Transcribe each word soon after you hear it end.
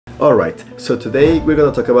Alright, so today we're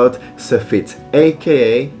gonna talk about CFIT,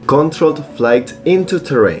 aka Controlled Flight into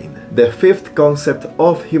Terrain, the fifth concept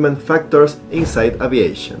of human factors inside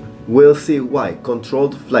aviation. We'll see why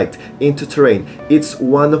controlled flight into terrain is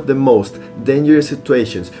one of the most dangerous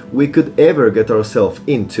situations we could ever get ourselves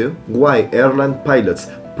into, why airline pilots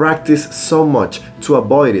practice so much to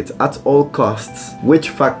avoid it at all costs, which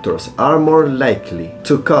factors are more likely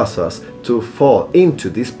to cause us to fall into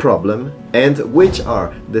this problem, and which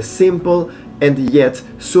are the simple and yet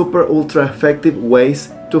super ultra effective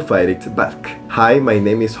ways to fight it back. Hi, my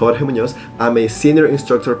name is Jorge Muñoz. I'm a senior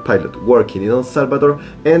instructor pilot working in El Salvador,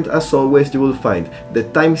 and as always you will find the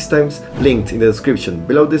timestamps linked in the description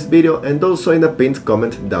below this video and also in a pinned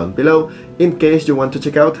comment down below in case you want to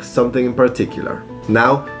check out something in particular.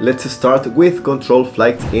 Now let's start with controlled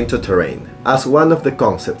flight into terrain. As one of the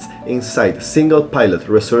concepts inside single pilot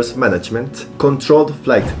resource management, controlled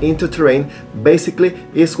flight into terrain basically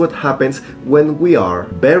is what happens when we are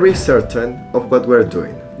very certain of what we're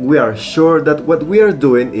doing. We are sure that what we are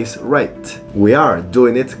doing is right. We are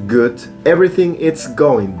doing it good. Everything is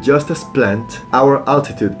going just as planned. Our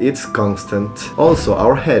altitude is constant. Also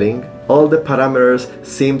our heading. All the parameters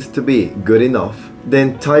seemed to be good enough. The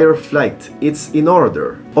entire flight is in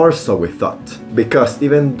order, or so we thought. Because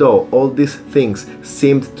even though all these things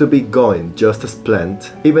seemed to be going just as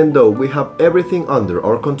planned, even though we have everything under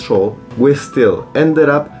our control, we still ended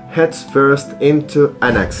up heads first into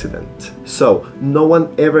an accident. So no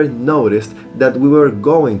one ever noticed that we were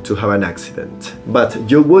going to have an accident.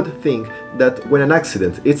 But you would think that when an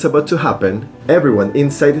accident is about to happen, everyone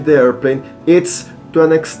inside the airplane is to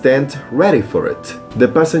an extent ready for it. The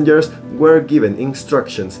passengers were given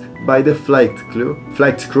instructions by the flight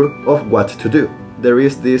crew of what to do. There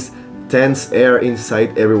is this tense air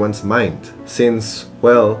inside everyone's mind, since,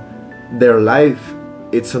 well, their life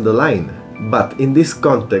is on the line. But in this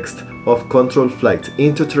context of controlled flight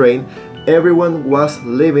into terrain, everyone was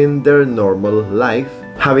living their normal life,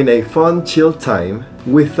 having a fun, chill time,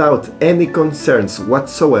 without any concerns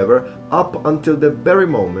whatsoever up until the very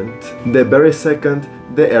moment, the very second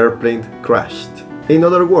the airplane crashed. In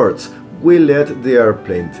other words, we led the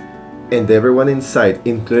airplane and everyone inside,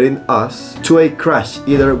 including us, to a crash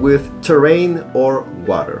either with terrain or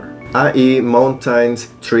water, i.e. mountains,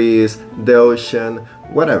 trees, the ocean,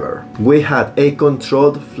 whatever. We had a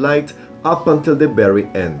controlled flight up until the very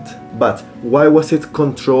end. But why was it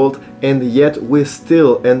controlled and yet we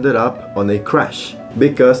still ended up on a crash?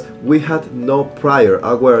 Because we had no prior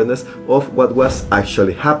awareness of what was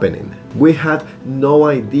actually happening. We had no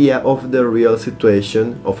idea of the real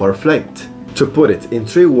situation of our flight. To put it in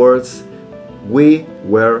 3 words, we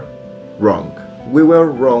were wrong. We were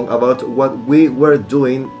wrong about what we were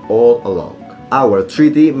doing all along. Our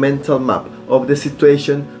 3D mental map of the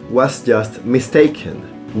situation was just mistaken.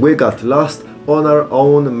 We got lost on our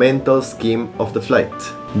own mental scheme of the flight.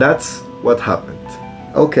 That's what happened.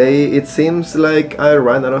 Okay, it seems like I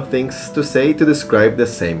ran out of things to say to describe the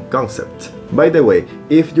same concept. By the way,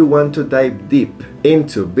 if you want to dive deep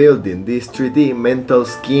into building this 3D mental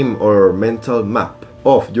scheme or mental map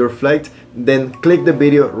of your flight, then click the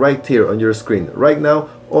video right here on your screen right now,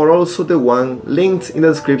 or also the one linked in the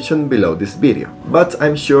description below this video. But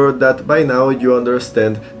I'm sure that by now you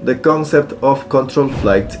understand the concept of controlled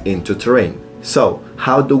flight into terrain. So,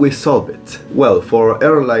 how do we solve it? Well, for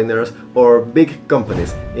airliners or big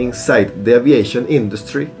companies inside the aviation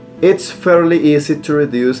industry, it's fairly easy to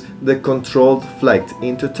reduce the controlled flight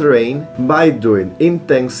into terrain by doing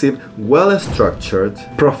intensive, well-structured,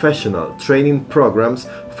 professional training programs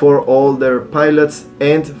for all their pilots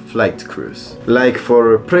and flight crews, like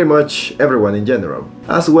for pretty much everyone in general,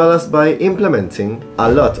 as well as by implementing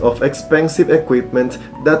a lot of expensive equipment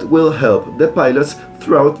that will help the pilots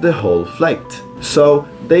throughout the whole flight. So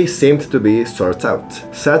they seemed to be sorted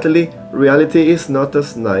out. Sadly, reality is not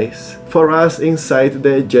as nice for us inside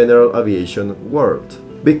the general aviation world,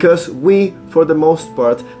 because we, for the most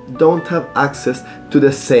part, don't have access to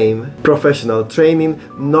the same professional training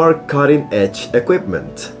nor cutting-edge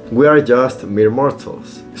equipment. We are just mere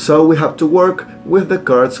mortals, so we have to work with the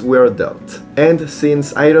cards we are dealt. And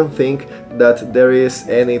since I don't think that there is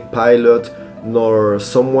any pilot nor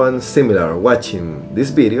someone similar watching this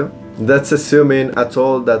video, that's assuming at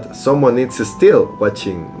all that someone is still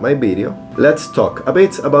watching my video, let's talk a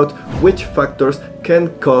bit about which factors can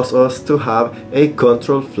cause us to have a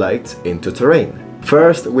controlled flight into terrain.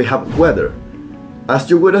 First, we have weather. As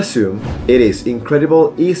you would assume, it is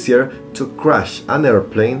incredibly easier to crash an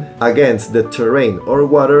airplane against the terrain or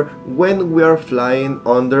water when we are flying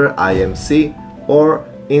under IMC or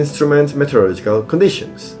instrument meteorological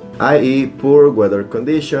conditions. i.e. poor weather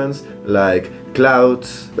conditions like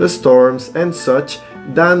clouds, storms and such,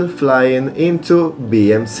 than flying into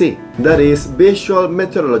VMC, that is visual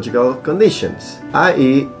meteorological conditions,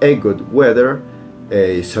 i.e. a good weather,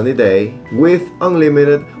 a sunny day with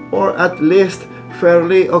unlimited or at least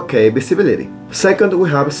fairly okay visibility. Second, we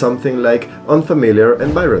have something like unfamiliar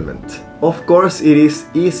environment. Of course, it is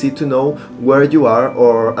easy to know where you are,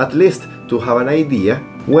 or at least to have an idea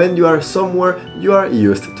when you are somewhere you are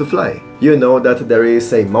used to fly. You know that there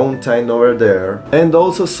is a mountain over there and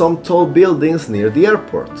also some tall buildings near the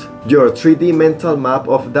airport. Your 3D mental map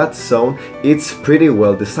of that zone is pretty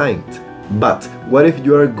well designed. But what if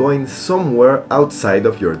you are going somewhere outside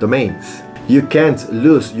of your domains? You can't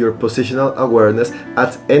lose your positional awareness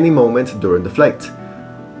at any moment during the flight.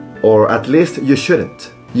 Or at least you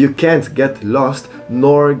shouldn't. You can't get lost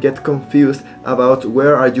nor get confused about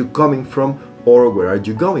where are you coming from or where are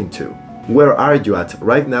you going to. Where are you at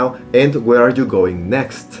right now and where are you going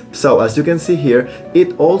next? So as you can see here,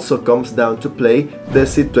 it also comes down to play the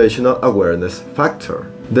situational awareness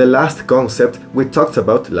factor, the last concept we talked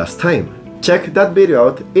about last time. Check that video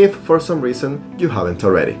out if for some reason you haven't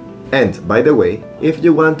already. And by the way, if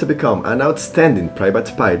you want to become an outstanding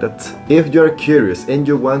private pilot, if you're curious and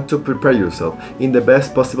you want to prepare yourself in the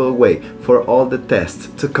best possible way for all the tests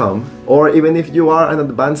to come, or even if you are an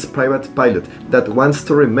advanced private pilot that wants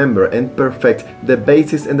to remember and perfect the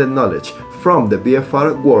basis and the knowledge from the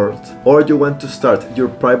VFR world, or you want to start your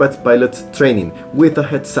private pilot training with a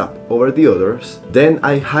heads up over the others, then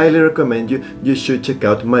I highly recommend you should check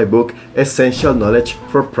out my book Essential Knowledge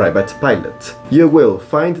for Private Pilot. You will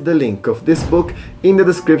find the link of this book in the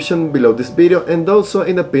description below this video and also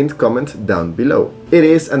in a pinned comment down below. It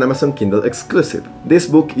is an Amazon Kindle exclusive. This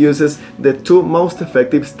book uses the two most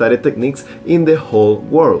effective study techniques in the whole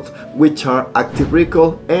world, which are active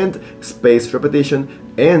recall and spaced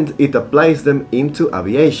repetition, and it applies them into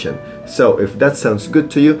aviation. So if that sounds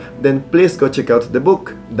good to you, then please go check out the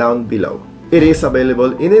book down below. It is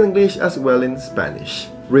available in English as well in Spanish.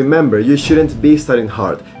 Remember, you shouldn't be studying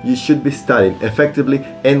hard, you should be studying effectively,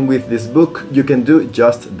 and with this book you can do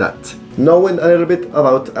just that. Knowing a little bit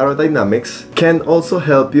about aerodynamics can also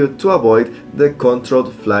help you to avoid the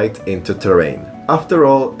controlled flight into terrain. After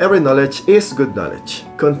all, every knowledge is good knowledge.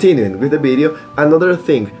 Continuing with the video, another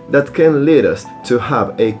thing that can lead us to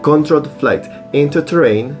have a controlled flight into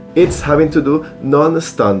terrain, it's having to do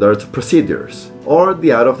non-standard procedures or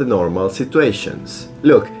the out of the normal situations.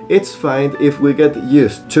 Look, it's fine if we get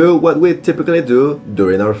used to what we typically do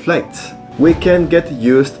during our flights. We can get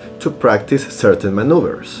used to practice certain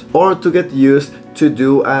maneuvers, or to get used to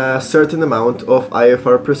do a certain amount of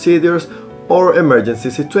IFR procedures or emergency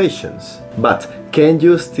situations. But can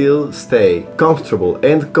you still stay comfortable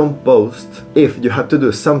and composed if you have to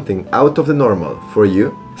do something out of the normal for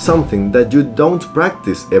you? Something that you don't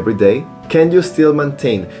practice every day? Can you still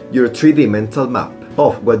maintain your 3D mental map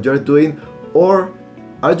of what you're doing, or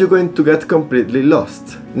are you going to get completely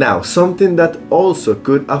lost? Now, something that also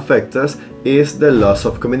could affect us is the loss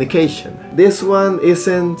of communication. This one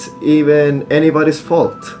isn't even anybody's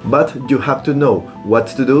fault, but you have to know what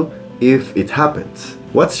to do if it happens.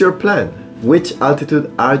 What's your plan? Which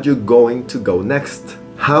altitude are you going to go next?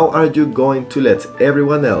 How are you going to let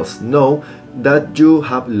everyone else know that you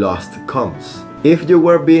have lost comms? If you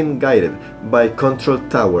were being guided by control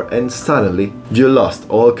tower and suddenly you lost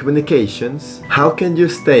all communications, how can you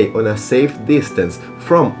stay on a safe distance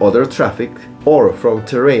from other traffic or from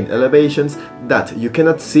terrain elevations that you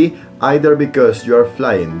cannot see, either because you are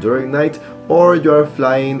flying during night or you are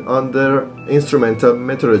flying under instrumental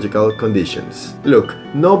meteorological conditions? Look,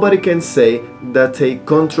 nobody can say that a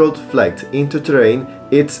controlled flight into terrain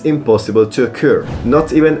it's impossible to occur.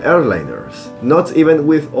 Not even airliners. Not even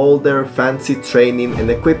with all their fancy training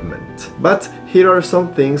and equipment. But here are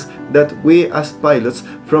some things that we as pilots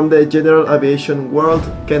from the general aviation world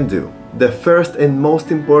can do. The first and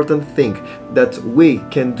most important thing that we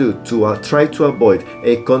can do to try to avoid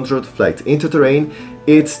a controlled flight into terrain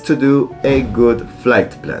is to do a good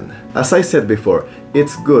flight plan. As I said before,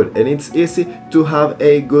 it's good and it's easy to have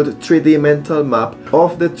a good 3D mental map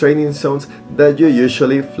of the training zones that you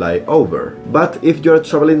usually fly over. But if you're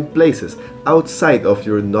traveling places outside of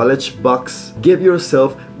your knowledge box, give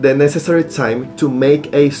yourself the necessary time to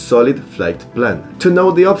make a solid flight plan, to know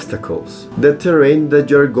the obstacles, the terrain that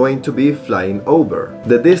you're going to be flying over,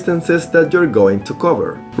 the distances that you're going to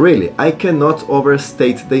cover. Really, I cannot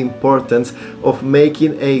overstate the importance of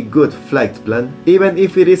making a good flight plan, even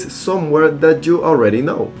if it is somewhere that you already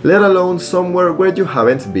know, let alone somewhere where you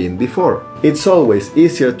haven't been before. It's always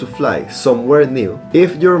easier to fly somewhere new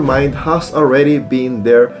if your mind has already been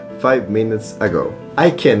there 5 minutes ago. I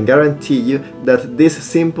can guarantee you that this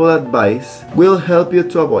simple advice will help you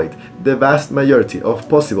to avoid the vast majority of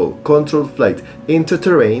possible controlled flight into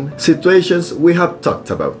terrain situations we have talked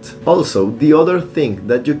about. Also, the other thing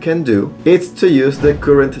that you can do is to use the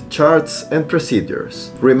current charts and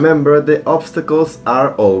procedures. Remember, the obstacles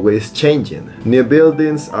are always changing. New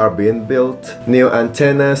buildings are being built, new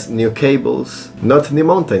antennas, new cables. Not new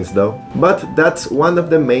mountains though. But that's one of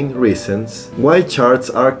the main reasons why charts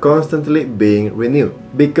are constantly being renewed.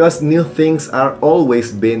 Because new things are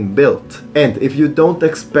always being built, and if you don't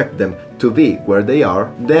expect them to be where they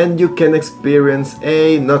are, then you can experience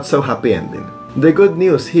a not so happy ending. The good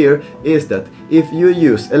news here is that if you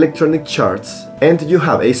use electronic charts and you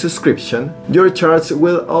have a subscription, your charts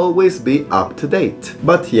will always be up to date.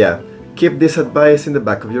 But yeah, keep this advice in the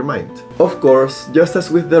back of your mind. Of course, just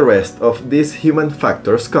as with the rest of these human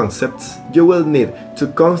factors concepts, you will need to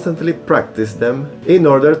constantly practice them in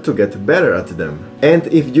order to get better at them. And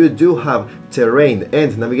if you do have terrain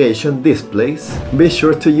and navigation displays, be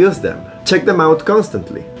sure to use them. Check them out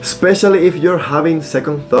constantly, especially if you're having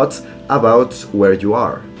second thoughts about where you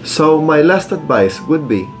are. So my last advice would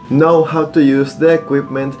be, know how to use the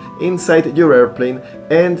equipment inside your airplane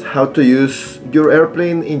and how to use your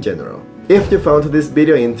airplane in general. If you found this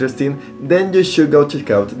video interesting, then you should go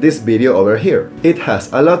check out this video over here. It has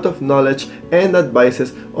a lot of knowledge and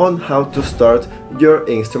advices on how to start your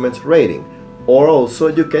instrument rating. Or also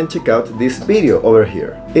you can check out this video over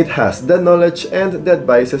here. It has the knowledge and the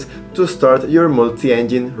advices to start your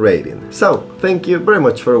multi-engine rating. So, thank you very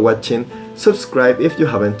much for watching. Subscribe if you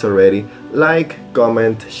haven't already, like,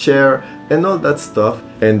 comment, share and all that stuff,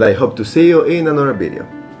 and I hope to see you in another video.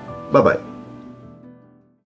 Bye bye.